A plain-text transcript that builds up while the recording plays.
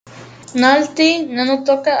Nalti,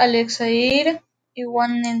 Nanutoca, Alexair,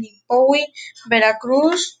 Iguanenipoui,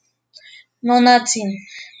 Veracruz, Nonatzin.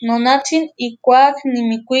 Nonatzin ikuak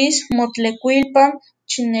nimiquis Motlecuilpan,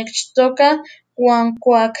 Chinechtoca, uan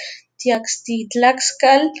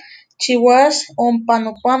Cuactiaxtitlaxcal chiuas ompa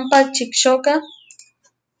nopampa chicxoca,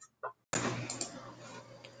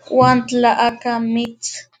 uan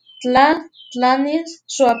tlaacamitztlatlanis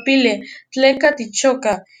soapili tleca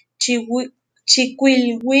tichoca,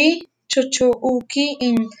 chicuilui chochouqui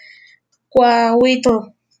in cuauitl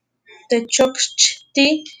techochti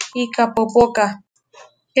ica popoca,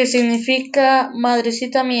 que significa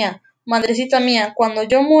madrecita mía, cuando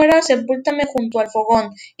yo muera sepúltame junto al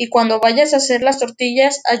fogón, y cuando vayas a hacer las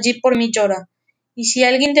tortillas, allí por mí llora. Y si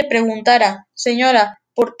alguien te preguntara, señora,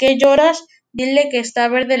 ¿por qué lloras? Dile que está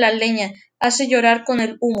verde la leña, hace llorar con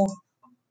el humo.